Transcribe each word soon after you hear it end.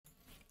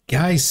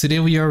Guys, today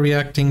we are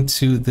reacting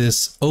to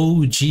this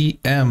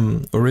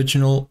OGM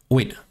original,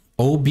 wait,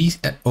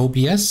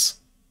 OBS?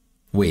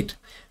 Wait,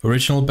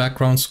 original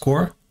background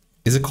score?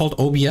 Is it called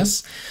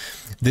OBS?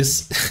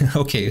 This,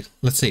 okay,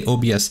 let's say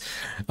OBS.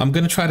 I'm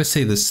gonna try to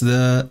say this.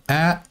 The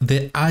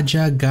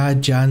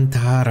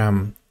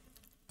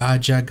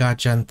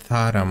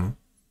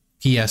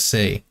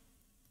Ajagajantharam-PSY.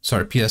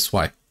 Sorry,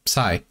 PSY.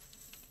 Psy.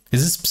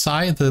 Is this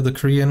Psy, the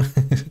Korean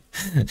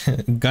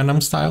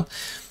Gangnam style?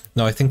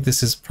 No, I think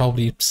this is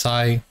probably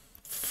Psy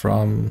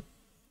from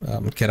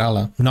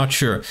Kerala. Not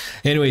sure.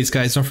 Anyways,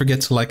 guys, don't forget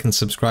to like and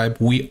subscribe.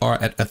 We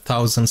are at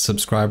 1,000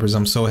 subscribers.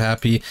 I'm so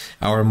happy.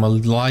 Our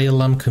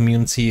Malayalam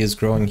community is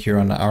growing here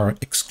on our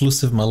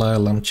exclusive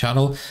Malayalam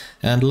channel.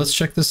 And let's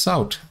check this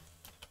out.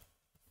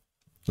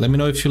 Let me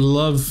know if you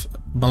love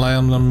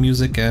Malayalam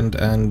music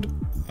and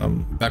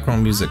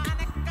background music.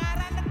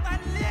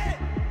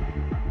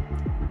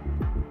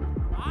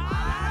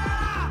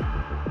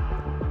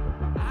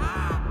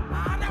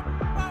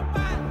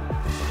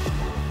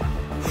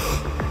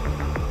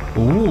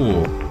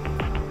 Ooh.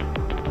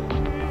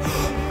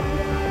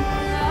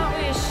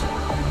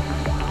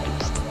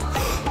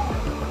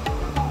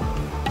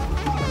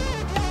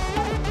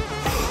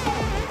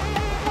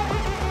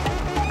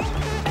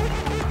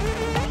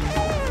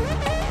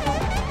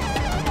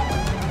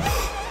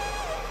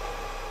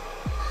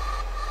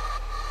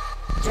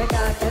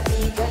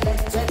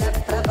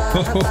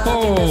 Ho ho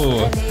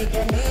ho!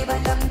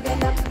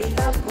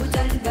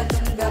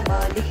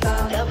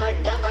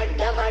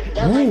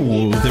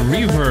 Ooh, the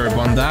reverb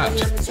on that.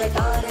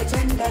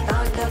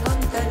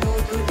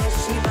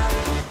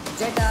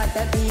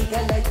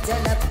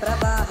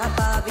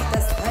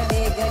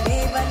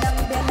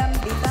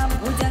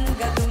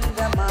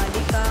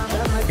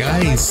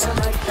 Guys,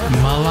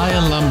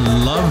 Malayalam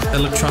love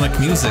electronic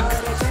music.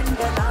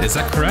 Is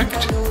that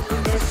correct?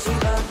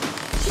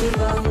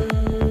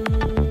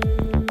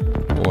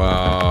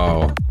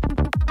 Wow.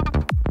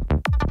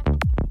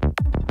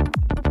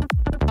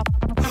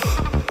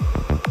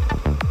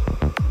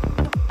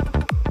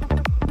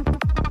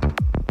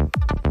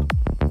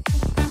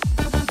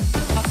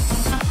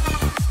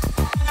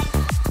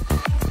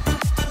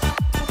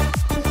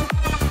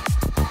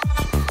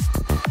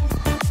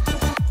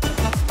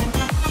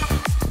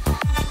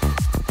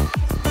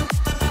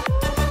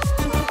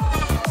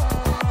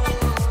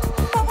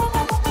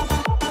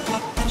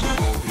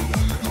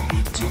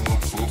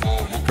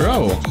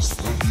 Bro.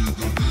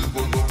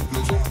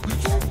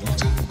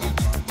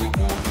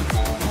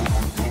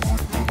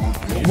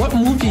 What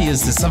movie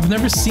is this? I've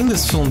never seen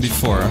this film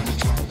before.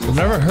 I've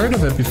never heard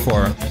of it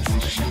before.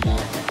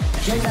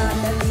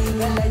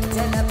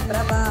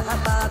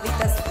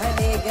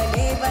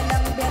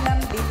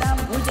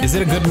 Is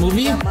it a good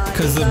movie?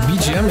 Because the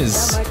BGM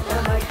is...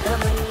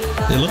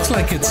 It looks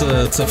like it's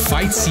a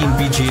fight scene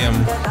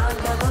BGM.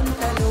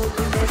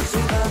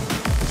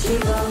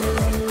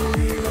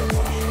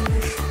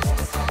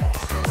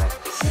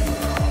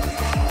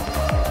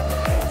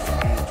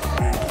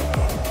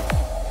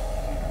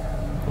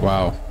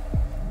 Wow.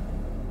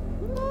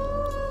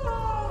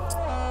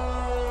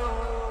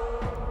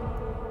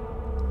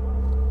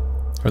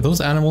 Are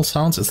those animal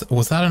sounds?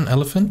 Was that an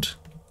elephant?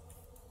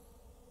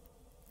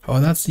 Oh,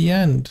 that's the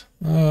end.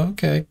 Oh,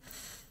 okay.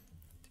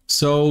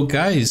 So,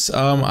 guys,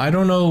 I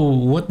don't know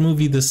what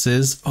movie this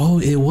is. Oh,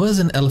 it was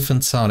an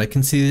elephant sound. I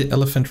can see the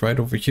elephant right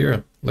over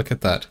here. Look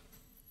at that.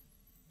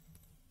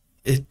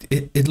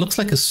 It looks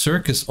like a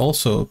circus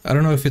also. I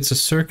don't know if it's a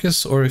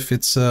circus or if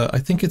it's I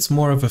think it's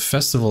more of a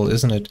festival,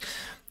 isn't it?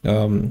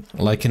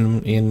 Like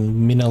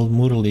in Minal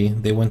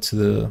Murali, they went to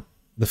the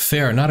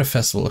fair, not a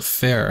festival, a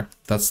fair.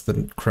 That's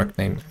the correct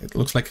name. It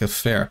looks like a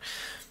fair.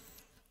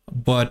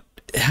 But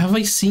have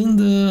I seen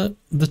the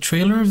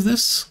trailer of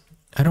this?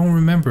 I don't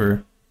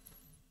remember.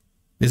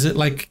 Is it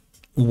like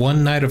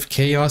one night of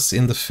chaos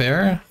in the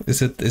fair?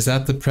 Is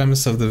that the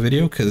premise of the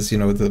video? Because, you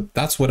know,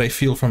 that's what I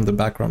feel from the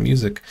background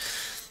music.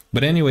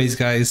 But anyways,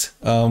 guys,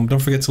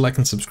 don't forget to like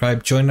and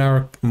subscribe. Join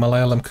our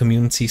Malayalam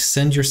community.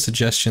 Send your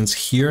suggestions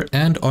here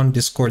and on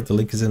Discord. The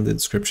link is in the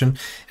description.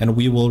 And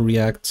we will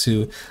react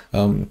to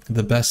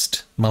the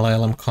best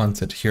Malayalam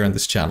content here on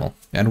this channel.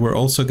 And we're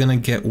also going to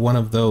get one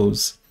of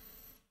those.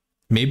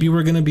 Maybe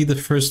we're going to be the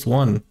first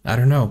one. I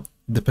don't know.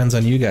 Depends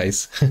on you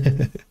guys.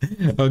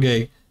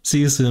 Okay, see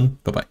you soon.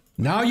 Bye-bye.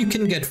 Now you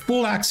can get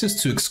full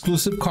access to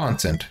exclusive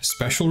content,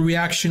 special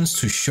reactions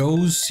to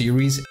shows,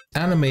 series,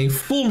 anime,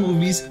 full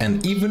movies,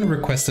 and even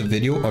request a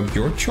video of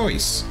your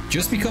choice.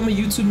 Just become a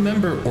YouTube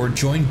member or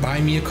join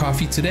Buy Me a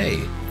Coffee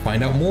today.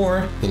 Find out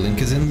more, the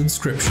link is in the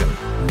description.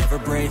 Never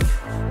break,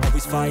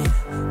 always fight,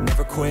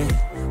 never quit,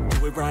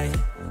 do it right.